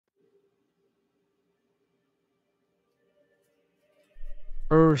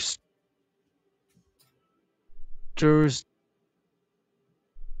Ersters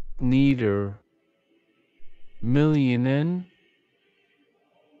Nieder Millionen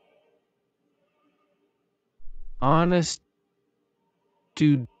Honest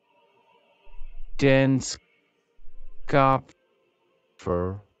Du Den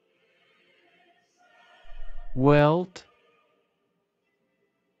Skopfer Welt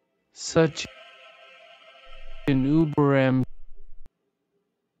such an Uberem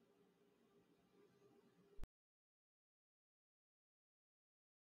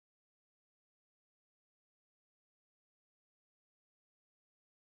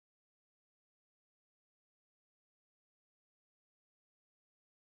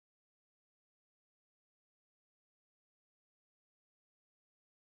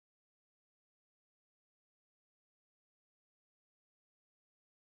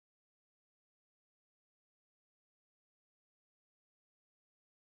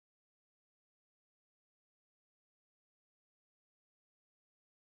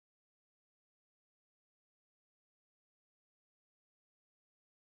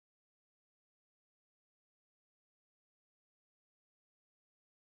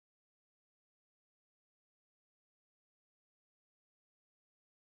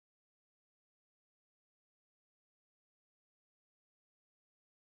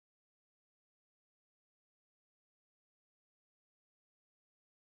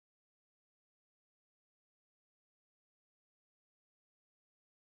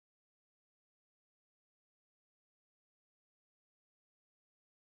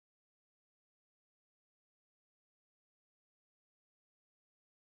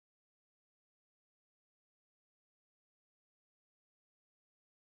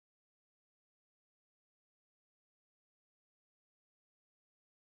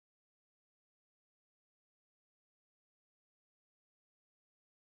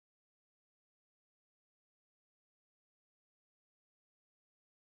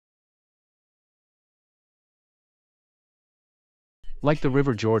like the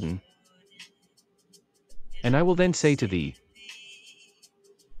river Jordan. And I will then say to thee,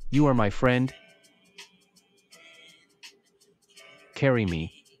 you are my friend, carry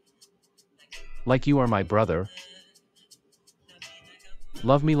me, like you are my brother,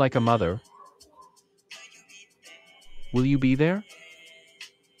 love me like a mother. Will you be there?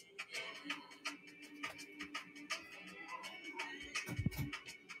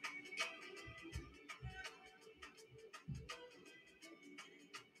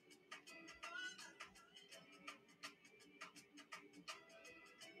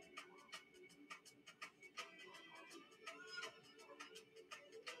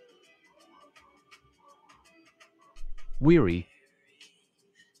 Weary.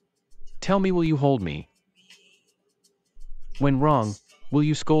 Tell me, will you hold me? When wrong, will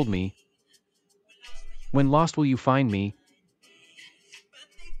you scold me? When lost, will you find me?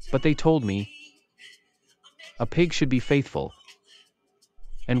 But they told me, a pig should be faithful,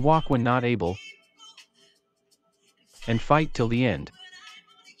 and walk when not able, and fight till the end.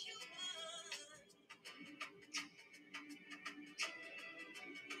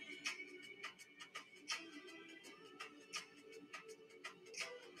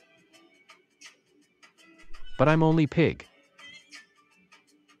 But I'm only pig.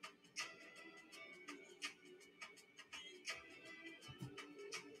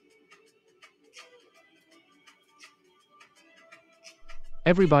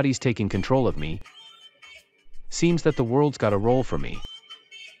 Everybody's taking control of me. Seems that the world's got a role for me.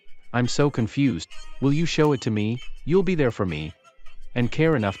 I'm so confused. Will you show it to me? You'll be there for me, and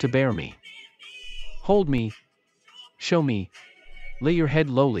care enough to bear me. Hold me. Show me. Lay your head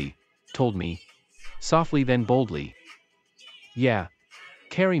lowly, told me. Softly then boldly. Yeah.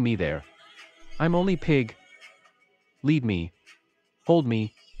 Carry me there. I'm only pig. Lead me. Hold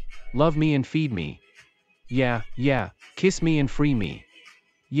me. Love me and feed me. Yeah, yeah. Kiss me and free me.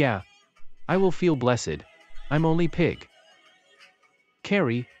 Yeah. I will feel blessed. I'm only pig.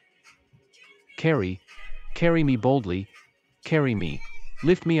 Carry. Carry. Carry me boldly. Carry me.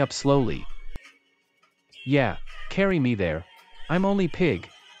 Lift me up slowly. Yeah. Carry me there. I'm only pig.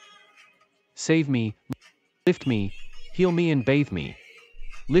 Save me. Lift me. Heal me and bathe me.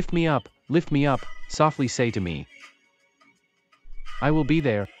 Lift me up, softly say to me. I will be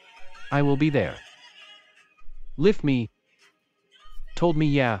there. I will be there. Lift me. Told me,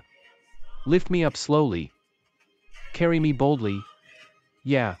 yeah. Lift me up slowly. Carry me boldly.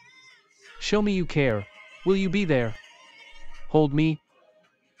 Yeah. Show me you care. Will you be there? Hold me.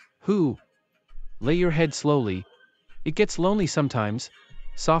 Who? Lay your head slowly. It gets lonely sometimes.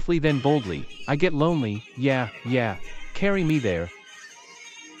 Softly then boldly. I get lonely. Yeah, yeah. Carry me there.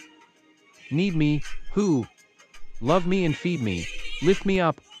 need me, who love me and feed me, lift me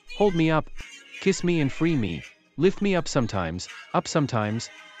up, hold me up, kiss me and free me, lift me up sometimes,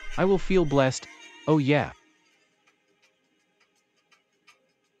 I will feel blessed, oh yeah.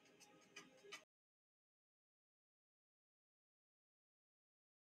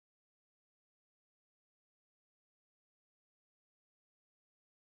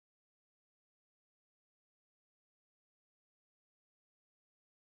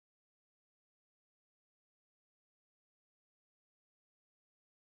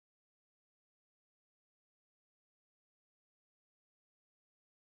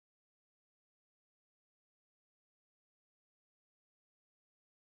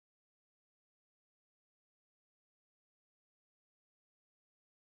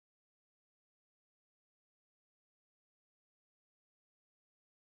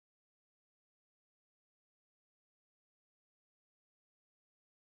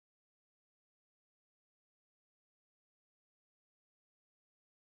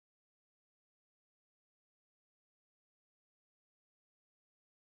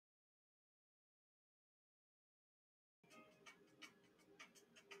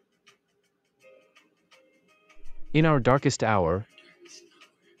 In our darkest hour,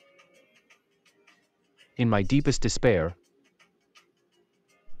 in my deepest despair,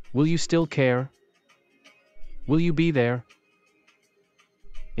 will you still care? Will you be there?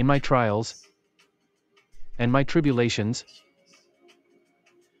 In my trials and my tribulations,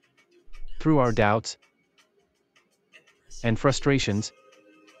 through our doubts and frustrations,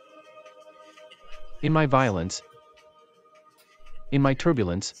 in my violence, in my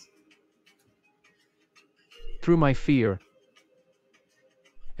turbulence, through my fear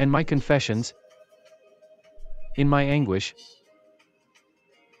and my confessions, in my anguish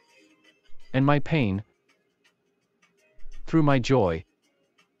and my pain, through my joy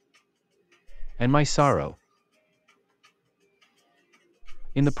and my sorrow,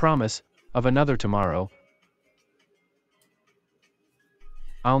 in the promise of another tomorrow,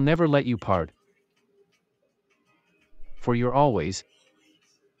 I'll never let you part, for you're always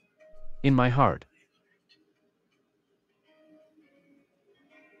in my heart.